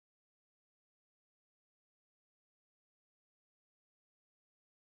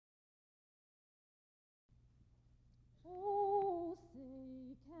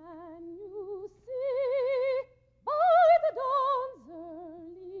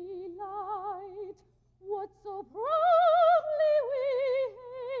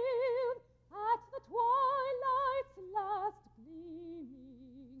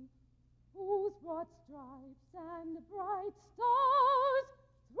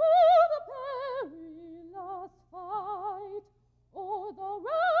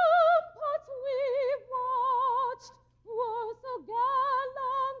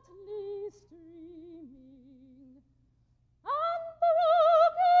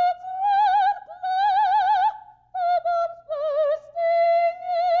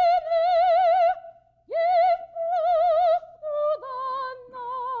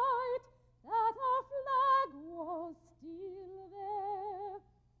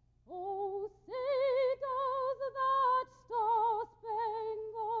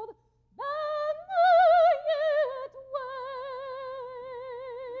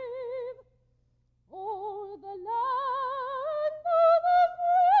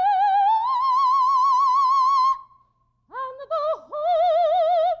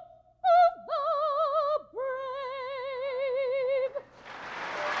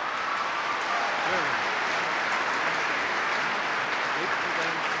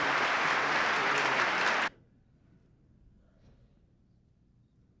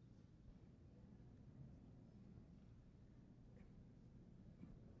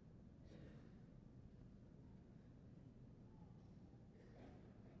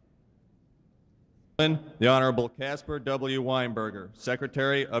The Honorable Casper W. Weinberger,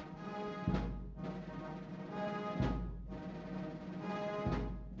 Secretary of...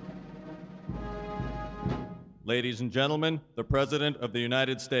 Ladies and gentlemen, the President of the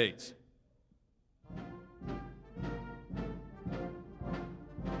United States.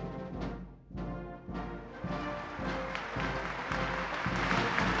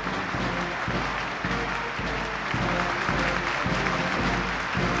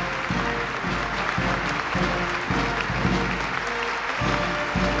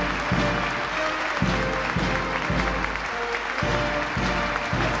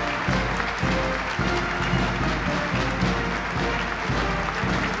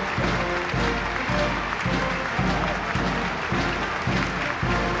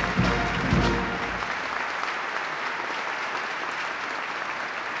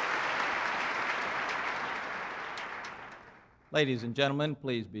 Ladies and gentlemen,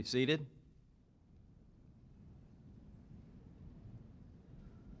 please be seated.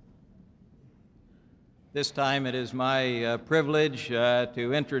 This time it is my privilege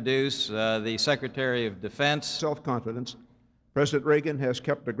to introduce the Secretary of Defense. Self-confidence, President Reagan has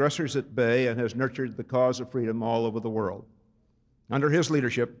kept aggressors at bay and has nurtured the cause of freedom all over the world. Under his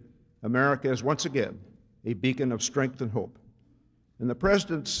leadership, America is once again a beacon of strength and hope. And the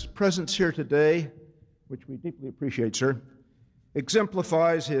President's presence here today, which we deeply appreciate, sir,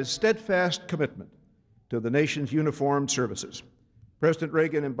 exemplifies his steadfast commitment to the nation's uniformed services. President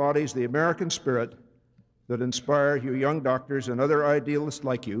Reagan embodies the American spirit that inspires you young doctors and other idealists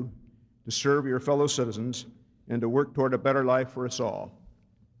like you to serve your fellow citizens and to work toward a better life for us all.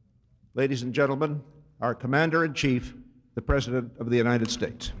 Ladies and gentlemen, our Commander-in-Chief, the President of the United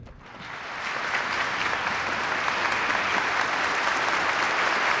States.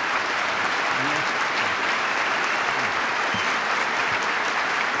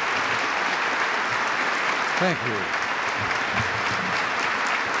 Thank you.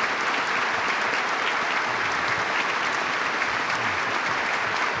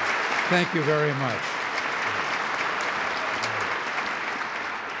 Thank you very much.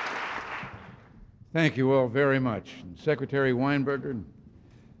 Thank you all very much. And Secretary Weinberger,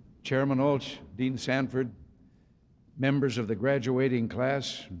 Chairman Olch, Dean Sanford, members of the graduating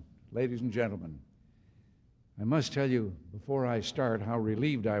class, ladies and gentlemen. I must tell you before I start how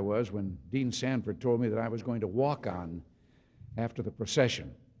relieved I was when Dean Sanford told me that I was going to walk on after the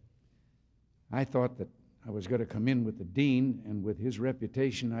procession. I thought that I was going to come in with the dean, and with his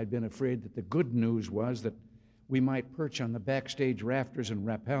reputation, I'd been afraid that the good news was that we might perch on the backstage rafters and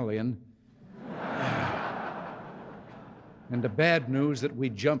rappel in, and the bad news that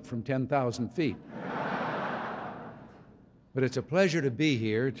we'd jump from 10,000 feet. But it's a pleasure to be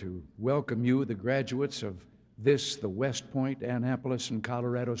here to welcome you, the graduates of the West Point, Annapolis, and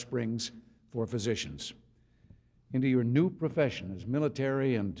Colorado Springs for physicians, into your new profession as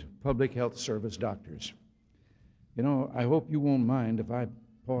military and public health service doctors. You know, I hope you won't mind if I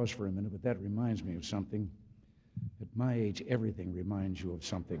pause for a minute, but that reminds me of something. At my age, everything reminds you of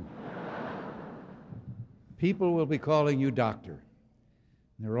something. People will be calling you doctor.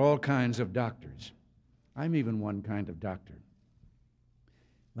 There are all kinds of doctors. I'm even one kind of doctor.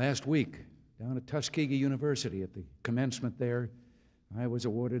 Last week, down at Tuskegee University at the commencement there, I was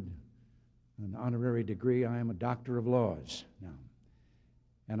awarded an honorary degree. I am a doctor of laws now.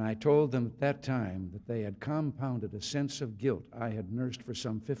 And I told them at that time that they had compounded a sense of guilt I had nursed for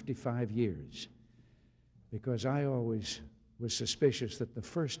some 55 years, because I always was suspicious that the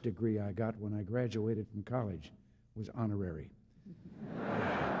first degree I got when I graduated from college was honorary.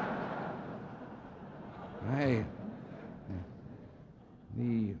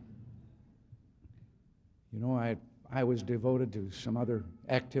 I was devoted to some other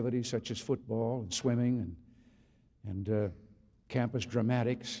activities such as football and swimming and campus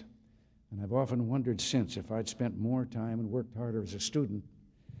dramatics, and I've often wondered since if I'd spent more time and worked harder as a student,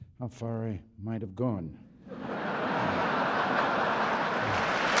 how far I might have gone.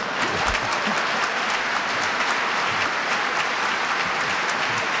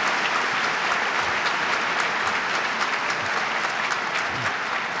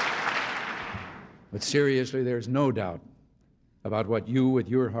 But seriously, there's no doubt about what you, with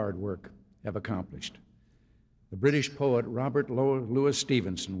your hard work, have accomplished. The British poet Robert Louis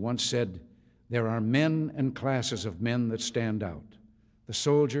Stevenson once said, "There are men and classes of men that stand out, the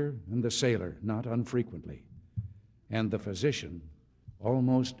soldier and the sailor not unfrequently, and the physician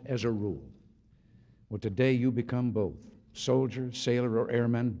almost as a rule. Well, today you become both soldier, sailor, or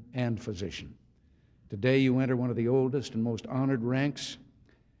airman, and physician. Today you enter one of the oldest and most honored ranks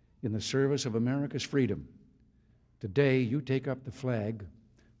in the service of America's freedom. Today you take up the flag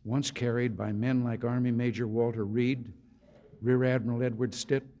once carried by men like Army Major Walter Reed, Rear Admiral Edward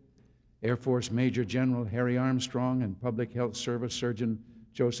Stitt, Air Force Major General Harry Armstrong, and Public Health Service Surgeon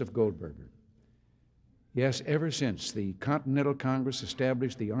Joseph Goldberger. Yes, ever since the Continental Congress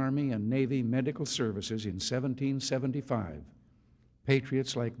established the Army and Navy Medical Services in 1775,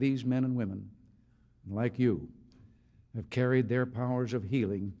 patriots like these men and women, and like you, have carried their powers of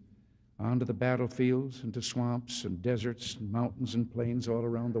healing onto the battlefields, into swamps and deserts and mountains and plains all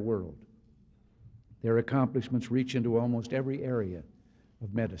around the world. Their accomplishments reach into almost every area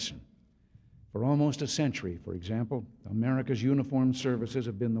of medicine. For almost a century, for example, America's uniformed services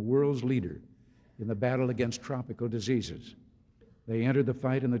have been the world's leader in the battle against tropical diseases. They entered the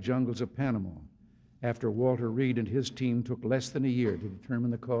fight in the jungles of Panama after Walter Reed and his team took less than a year to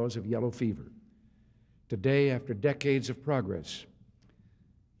determine the cause of yellow fever. Today, after decades of progress,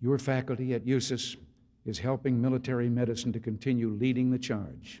 your faculty at USIS is helping military medicine to continue leading the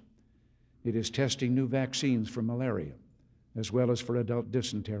charge. It is testing new vaccines for malaria, as well as for adult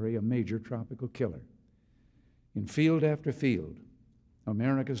dysentery, a major tropical killer. In field after field,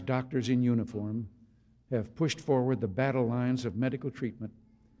 America's doctors in uniform have pushed forward the battle lines of medical treatment,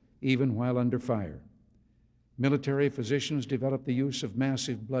 even while under fire. Military physicians developed the use of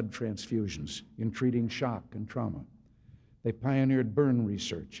massive blood transfusions in treating shock and trauma. They pioneered burn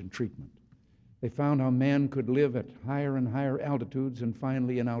research and treatment. They found how man could live at higher and higher altitudes and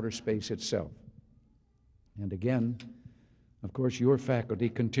finally in outer space itself. And again, of course, your faculty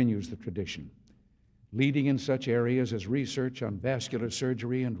continues the tradition, leading in such areas as research on vascular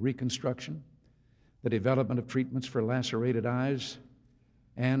surgery and reconstruction, the development of treatments for lacerated eyes,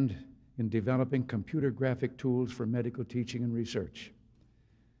 and in developing computer graphic tools for medical teaching and research.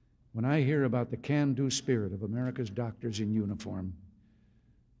 When I hear about the can-do spirit of America's doctors in uniform,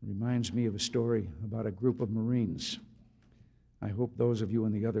 it reminds me of a story about a group of Marines. I hope those of you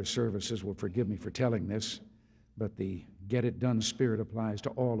in the other services will forgive me for telling this, but the get-it-done spirit applies to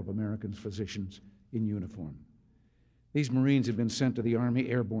all of American physicians in uniform. These Marines had been sent to the Army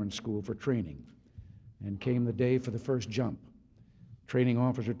Airborne School for training, and came the day for the first jump. Training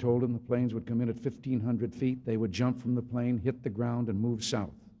officer told them the planes would come in at 1,500 feet. They would jump from the plane, hit the ground, and move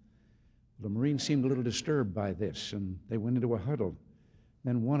south. The Marines seemed a little disturbed by this, and they went into a huddle.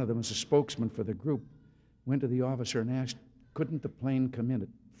 Then one of them, as a spokesman for the group, went to the officer and asked, couldn't the plane come in at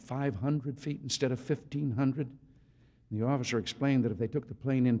 500 feet instead of 1,500? The officer explained that if they took the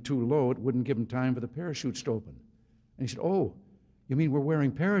plane in too low, it wouldn't give them time for the parachutes to open. And he said, oh, you mean we're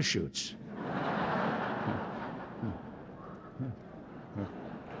wearing parachutes?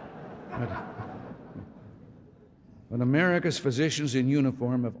 But America's physicians in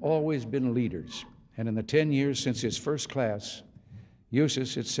uniform have always been leaders, and in the 10 years since its first class,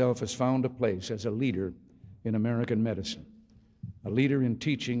 USIS itself has found a place as a leader in American medicine, a leader in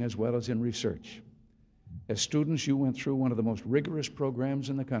teaching as well as in research. As students, you went through one of the most rigorous programs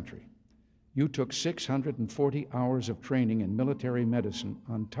in the country. You took 640 hours of training in military medicine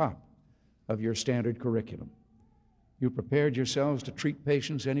on top of your standard curriculum. You prepared yourselves to treat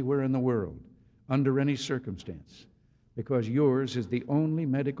patients anywhere in the world, under any circumstance, because yours is the only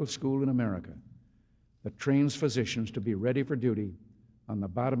medical school in America that trains physicians to be ready for duty on the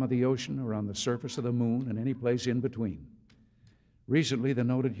bottom of the ocean or on the surface of the moon and any place in between. Recently, the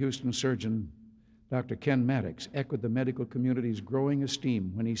noted Houston surgeon, Dr. Ken Maddox, echoed the medical community's growing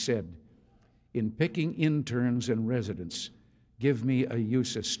esteem when he said, "In picking interns and residents, give me a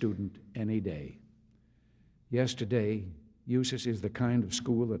USIS student any day." Yes, today, USIS is the kind of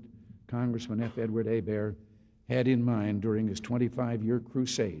school that Congressman F. Edward Hebert had in mind during his 25-year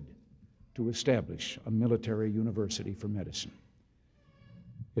crusade to establish a military university for medicine.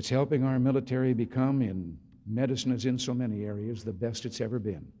 It's helping our military become, in medicine as in so many areas, the best it's ever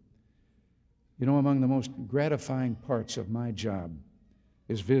been. You know, among the most gratifying parts of my job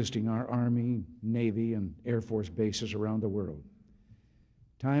is visiting our Army, Navy, and Air Force bases around the world.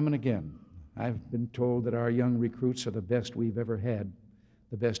 Time and again, I've been told that our young recruits are the best we've ever had,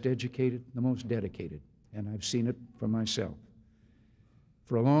 the best educated, the most dedicated, and I've seen it for myself.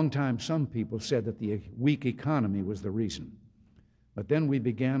 For a long time, some people said that the weak economy was the reason. But then we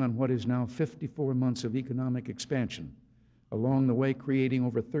began on what is now 54 months of economic expansion, along the way creating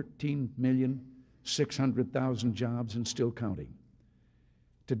over 13,600,000 jobs and still counting.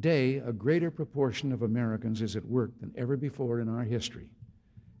 Today, a greater proportion of Americans is at work than ever before in our history,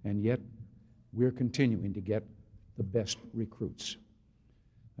 and yet we're continuing to get the best recruits.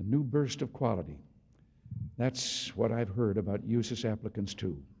 a new burst of quality. That's what I've heard about USIS applicants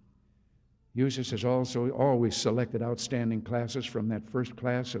too. USIS has also always selected outstanding classes from that first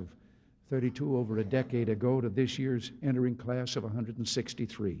class of 32 over a decade ago to this year's entering class of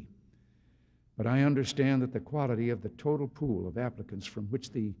 163. But I understand that the quality of the total pool of applicants from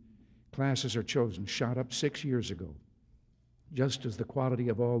which the classes are chosen shot up 6 years ago, just as the quality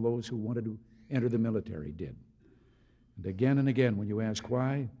of all those who wanted to enter the military did. And again, when you ask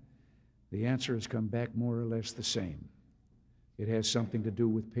why, the answer has come back more or less the same. It has something to do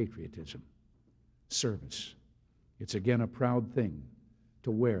with patriotism, service. It's again a proud thing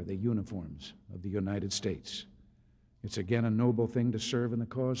to wear the uniforms of the United States. It's again a noble thing to serve in the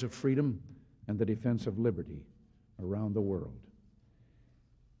cause of freedom and the defense of liberty around the world.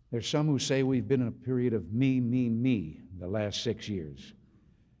 There's some who say we've been in a period of me the last 6 years.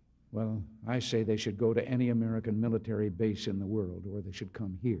 Well, I say they should go to any American military base in the world, or they should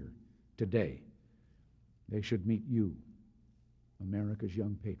come here today. They should meet you, America's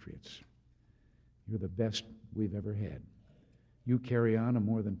young patriots. You're the best we've ever had. You carry on a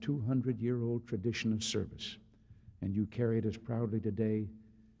more than 200-year-old tradition of service, and you carry it as proudly today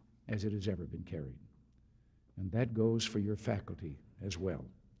as it has ever been carried. And that goes for your faculty as well.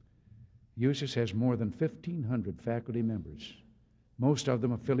 USIS has more than 1,500 faculty members, most of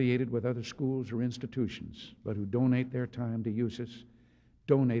them affiliated with other schools or institutions, but who donate their time to USIS,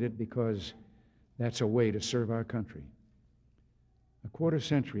 donate it because that's a way to serve our country. A quarter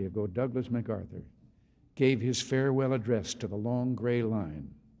century ago, Douglas MacArthur gave his farewell address to the long gray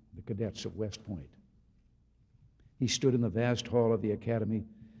line, the cadets of West Point. He stood in the vast hall of the academy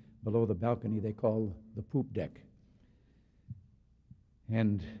below the balcony they call the poop deck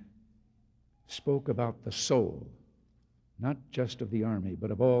and spoke about the soul, not just of the Army,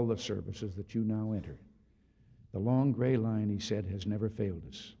 but of all the services that you now enter. The long gray line, he said, has never failed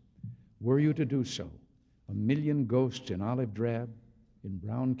us. Were you to do so, 1,000,000 ghosts in olive drab, in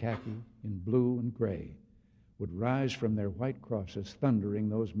brown khaki, in blue and gray, would rise from their white crosses, thundering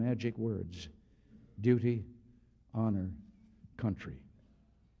those magic words, duty, honor, country.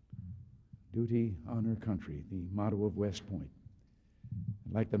 Duty, honor, country, the motto of West Point.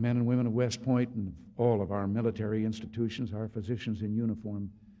 Like the men and women of West Point and all of our military institutions, our physicians in uniform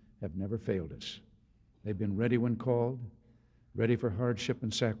have never failed us. They've been ready when called, ready for hardship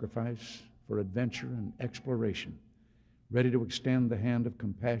and sacrifice, for adventure and exploration, ready to extend the hand of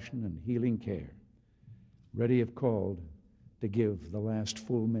compassion and healing care, ready if called to give the last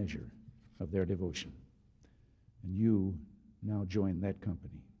full measure of their devotion. And you now join that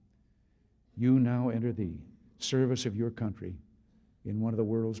company. You now enter the service of your country in one of the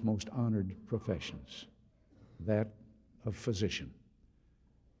world's most honored professions, that of physician.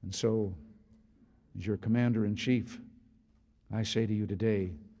 And so, as your commander-in-chief, I say to you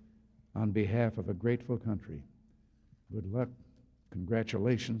today, on behalf of a grateful country, good luck,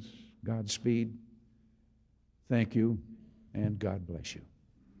 congratulations, Godspeed, thank you, and God bless you.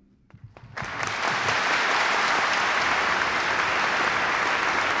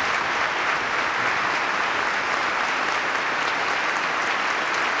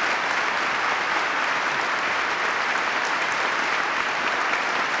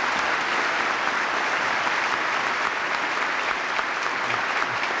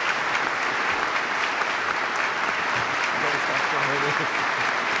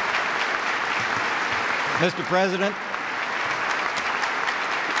 Mr. President,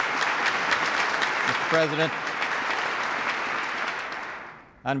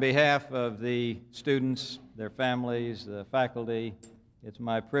 on behalf of the students, their families, the faculty, it's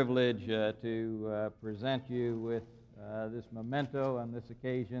my privilege to present you with this memento on this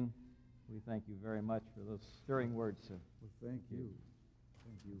occasion. We thank you very much for those stirring words, sir. Well, thank you.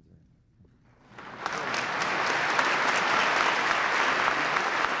 Thank you very much.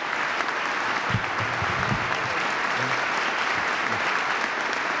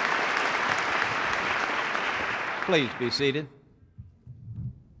 Please be seated.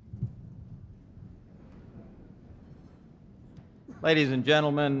 Ladies and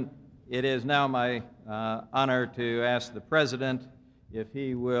gentlemen, it is now my honor to ask the President if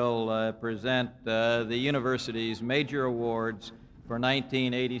he will present the university's major awards for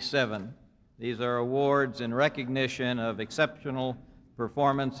 1987. These are awards in recognition of exceptional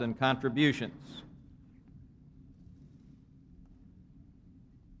performance and contributions.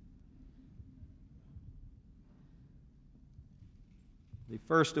 The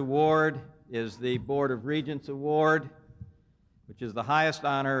first award is the Board of Regents Award, which is the highest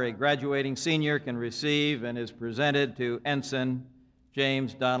honor a graduating senior can receive and is presented to Ensign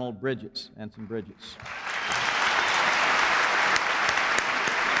James Donald Bridges. Ensign Bridges.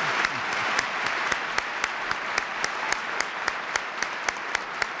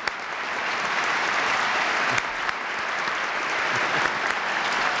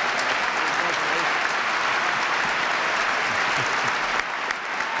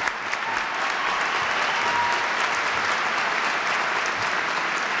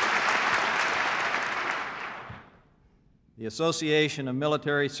 The Association of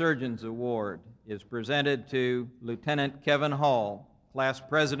Military Surgeons Award is presented to Lieutenant Kevin Hall, Class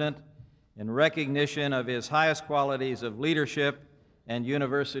President, in recognition of his highest qualities of leadership and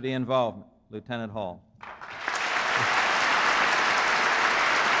university involvement. Lieutenant Hall.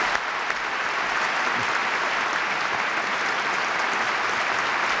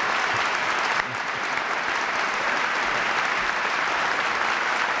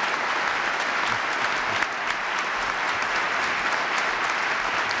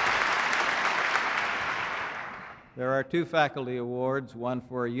 There are two faculty awards, one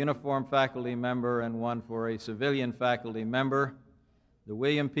for a uniformed faculty member and one for a civilian faculty member. The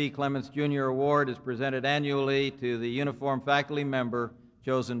William P. Clements Jr. Award is presented annually to the uniformed faculty member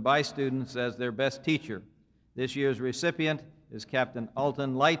chosen by students as their best teacher. This year's recipient is Captain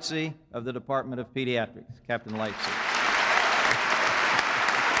Alton Lightsey of the Department of Pediatrics. Captain Lightsey.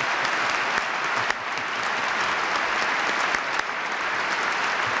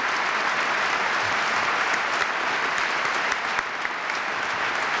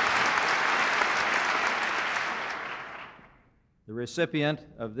 The recipient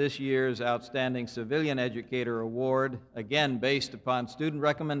of this year's Outstanding Civilian Educator Award, again based upon student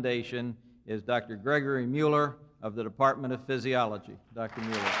recommendation, is Dr. Gregory Mueller of the Department of Physiology. Dr.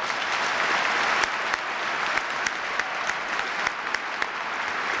 Mueller.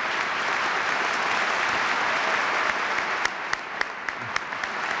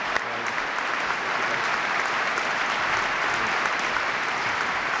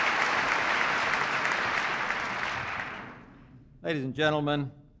 Ladies and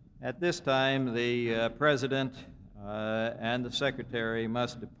gentlemen, at this time, the President and the Secretary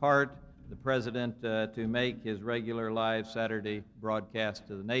must depart. The President to make his regular live Saturday broadcast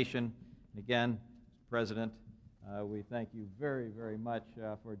to the nation. Again, Mr. President, we thank you very, very much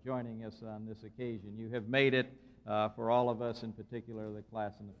for joining us on this occasion. You have made it for all of us, in particular the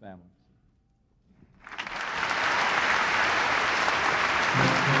class and the family.